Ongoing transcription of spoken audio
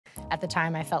At the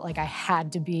time, I felt like I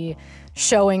had to be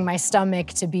showing my stomach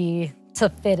to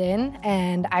fit in,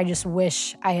 and I just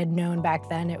wish I had known back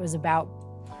then it was about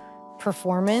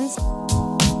performance.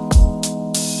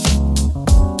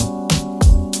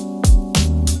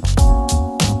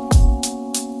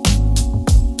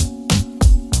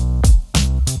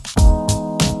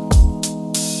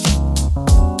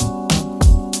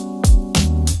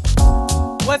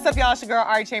 What's up, y'all? It's your girl,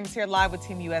 Ari Chambers here live with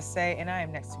Team USA, and I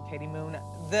am next to Katie Moon,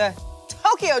 the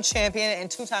Tokyo champion and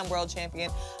two-time world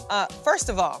champion. First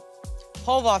of all,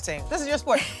 pole vaulting. This is your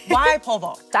sport. Why pole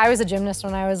vault? I was a gymnast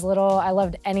when I was little. I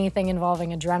loved anything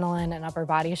involving adrenaline and upper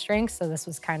body strength, so this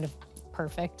was kind of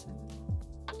perfect.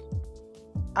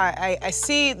 I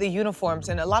see the uniforms,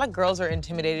 and a lot of girls are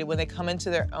intimidated when they come into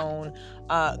their own,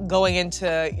 going into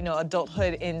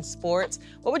adulthood in sports.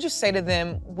 What would you say to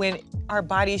them when our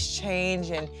bodies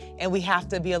change and we have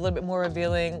to be a little bit more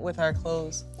revealing with our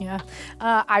clothes? Yeah,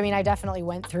 I mean, I definitely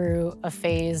went through a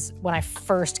phase when I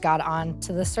first got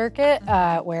onto the circuit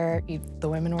where the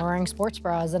women were wearing sports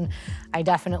bras, and I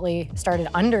definitely started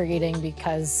under eating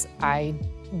because I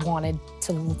wanted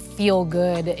to feel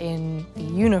good in the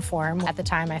uniform. At the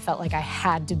time, I felt like I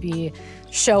had to be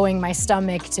showing my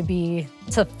stomach to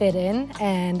fit in,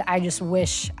 and I just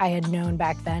wish I had known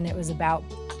back then it was about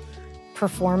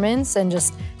performance and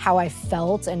just how I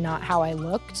felt and not how I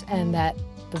looked, and that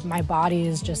my body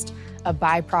is just a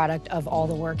byproduct of all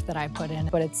the work that I put in.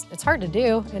 But it's hard to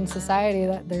do in society,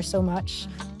 that there's so much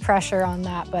pressure on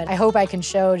that. But I hope I can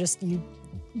show just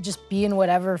be in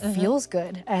whatever feels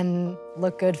good and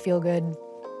look good, feel good,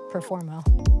 perform well.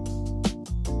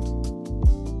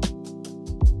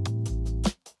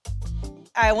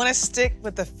 I want to stick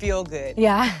with the feel good.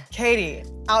 Yeah. Katie,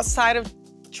 outside of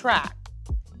track,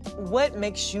 what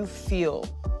makes you feel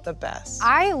the best?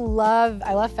 I love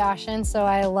fashion, so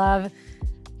I love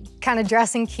kind of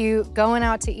dressing cute, going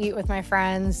out to eat with my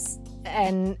friends,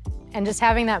 and just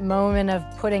having that moment of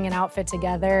putting an outfit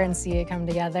together and see it come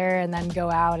together, and then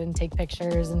go out and take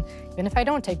pictures. And even if I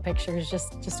don't take pictures,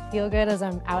 just feel good as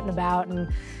I'm out and about and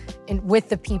with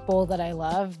the people that I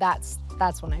love. That's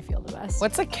when I feel the best.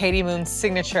 What's a Katie Moon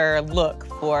signature look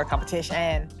for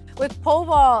competition? With pole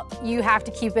vault, you have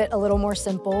to keep it a little more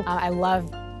simple. I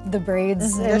love the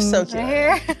braids They're so cute. My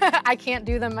hair. I can't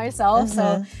do them myself,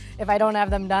 so if I don't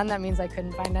have them done, that means I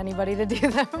couldn't find anybody to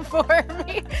do them for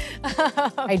me.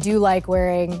 I do like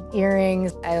wearing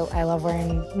earrings. I love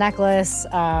wearing necklace,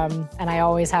 and I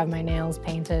always have my nails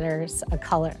painted or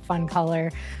a fun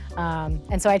color.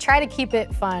 And so I try to keep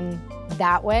it fun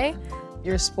that way.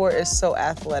 Your sport is so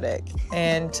athletic,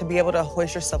 and to be able to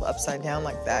hoist yourself upside down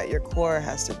like that, your core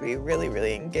has to be really,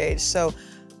 really engaged. So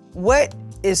what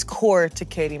is core to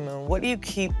Katie Moon? What do you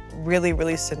keep really,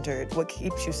 really centered? What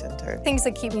keeps you centered? Things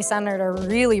that keep me centered are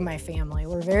really my family.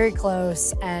 We're very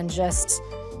close, and just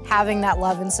having that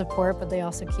love and support, but they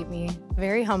also keep me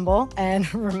very humble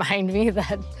and remind me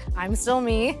that I'm still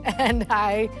me and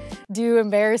I do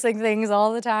embarrassing things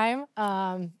all the time.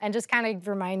 And just kind of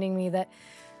reminding me that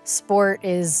sport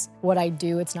is what I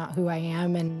do, it's not who I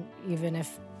am, and even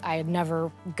if I had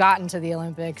never gotten to the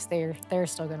Olympics, they're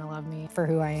still gonna love me for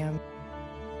who I am.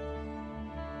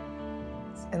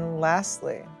 And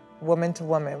lastly, woman to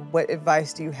woman, what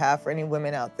advice do you have for any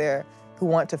women out there who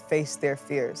want to face their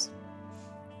fears?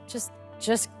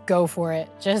 Just go for it.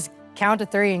 Just count to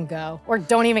 3 and go. Or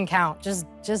don't even count, just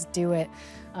do it.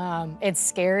 It's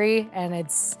scary and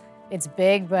it's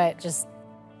big, but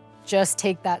just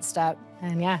take that step.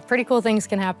 And yeah, pretty cool things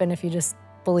can happen if you just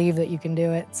believe that you can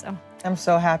do it, so. I'm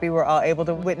so happy we're all able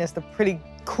to witness the pretty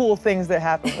cool things that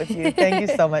happen with you. Thank you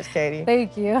so much, Katie.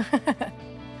 Thank you.